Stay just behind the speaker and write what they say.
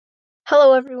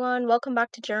Hello everyone, welcome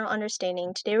back to General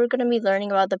Understanding. Today we're going to be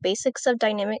learning about the basics of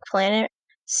dynamic planet,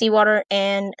 seawater,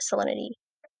 and salinity.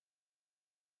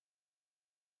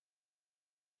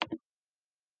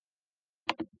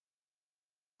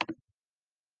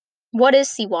 What is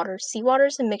seawater? Seawater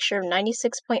is a mixture of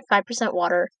 96.5%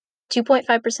 water,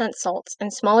 2.5% salts,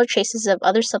 and smaller traces of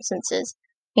other substances,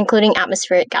 including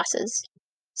atmospheric gases.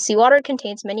 Seawater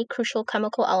contains many crucial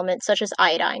chemical elements such as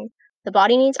iodine. The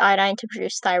body needs iodine to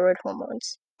produce thyroid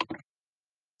hormones.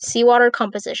 Seawater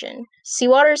composition.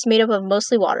 Seawater is made up of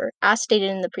mostly water, as stated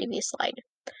in the previous slide.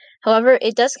 However,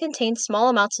 it does contain small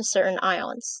amounts of certain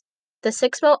ions. The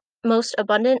six most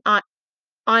abundant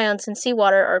ions in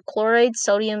seawater are chloride,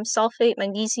 sodium, sulfate,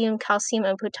 magnesium, calcium,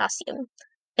 and potassium,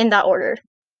 in that order.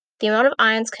 The amount of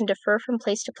ions can differ from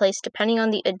place to place depending on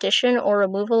the addition or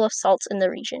removal of salts in the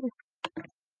region.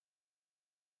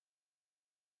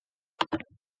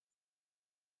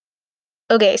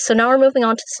 Okay, so now we're moving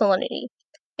on to salinity.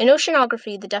 In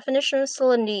oceanography, the definition of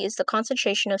salinity is the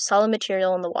concentration of solid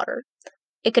material in the water.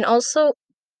 It can also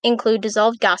include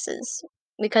dissolved gases,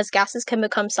 because gases can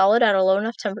become solid at a low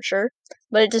enough temperature,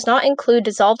 but it does not include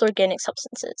dissolved organic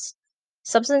substances.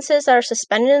 Substances that are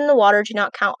suspended in the water do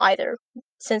not count either,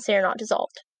 since they are not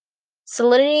dissolved.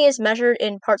 Salinity is measured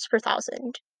in parts per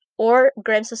thousand, or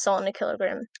grams of salt in a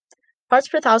kilogram. Parts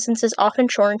per thousand is often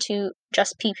shortened to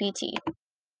just ppt.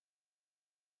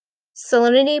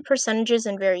 Salinity percentages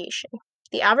and variation.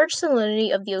 The average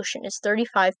salinity of the ocean is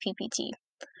 35 ppt.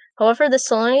 However, the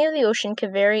salinity of the ocean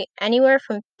can vary anywhere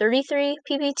from 33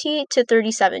 ppt to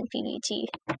 37 ppt.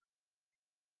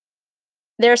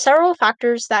 There are several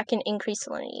factors that can increase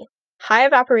salinity. High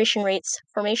evaporation rates,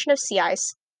 formation of sea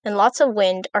ice, and lots of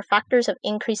wind are factors of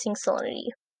increasing salinity.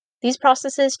 These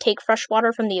processes take fresh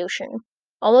water from the ocean.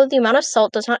 Although the amount of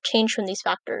salt does not change from these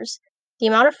factors, the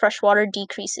amount of fresh water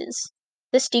decreases.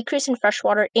 This decrease in fresh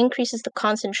water increases the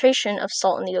concentration of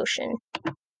salt in the ocean.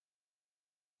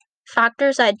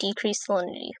 Factors that decrease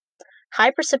salinity.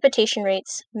 High precipitation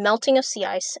rates, melting of sea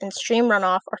ice, and stream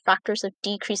runoff are factors of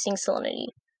decreasing salinity.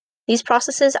 These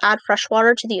processes add fresh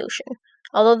water to the ocean.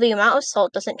 Although the amount of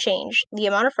salt doesn't change, the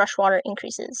amount of fresh water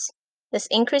increases. This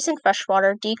increase in fresh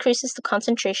water decreases the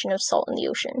concentration of salt in the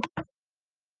ocean.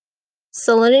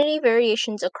 Salinity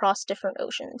variations across different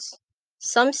oceans.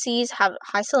 Some seas have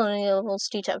high salinity levels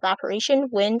due to evaporation,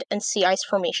 wind, and sea ice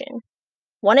formation.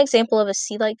 One example of a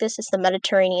sea like this is the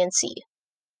Mediterranean Sea.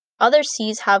 Other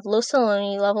seas have low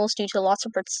salinity levels due to lots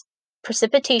of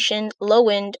precipitation, low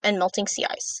wind, and melting sea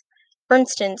ice. For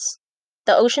instance,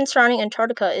 the ocean surrounding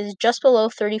Antarctica is just below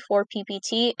 34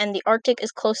 ppt, and the Arctic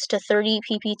is close to 30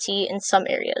 ppt in some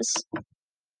areas.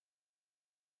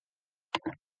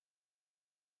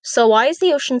 So why is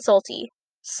the ocean salty?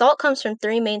 Salt comes from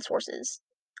three main sources.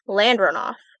 Land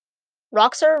runoff.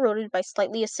 Rocks are eroded by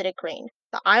slightly acidic rain.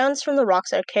 The ions from the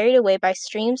rocks are carried away by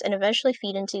streams and eventually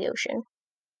feed into the ocean.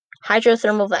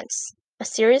 Hydrothermal vents. A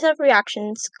series of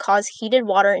reactions cause heated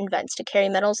water in vents to carry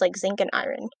metals like zinc and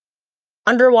iron.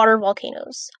 Underwater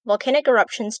volcanoes. Volcanic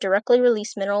eruptions directly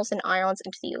release minerals and ions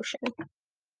into the ocean.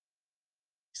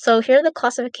 So here are the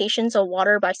classifications of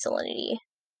water by salinity.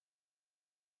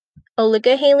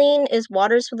 Oligohaline is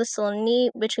waters with a salinity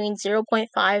between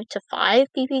 0.5 to 5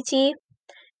 ppt.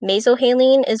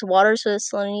 Mesohaline is waters with a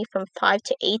salinity from 5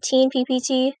 to 18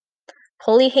 ppt.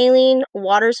 Polyhaline,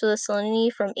 waters with a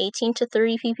salinity from 18 to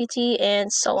 30 ppt,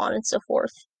 and so on and so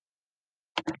forth.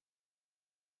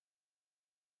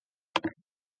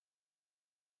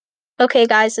 Okay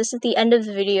guys, this is the end of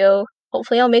the video.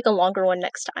 Hopefully I'll make a longer one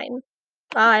next time.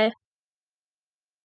 Bye!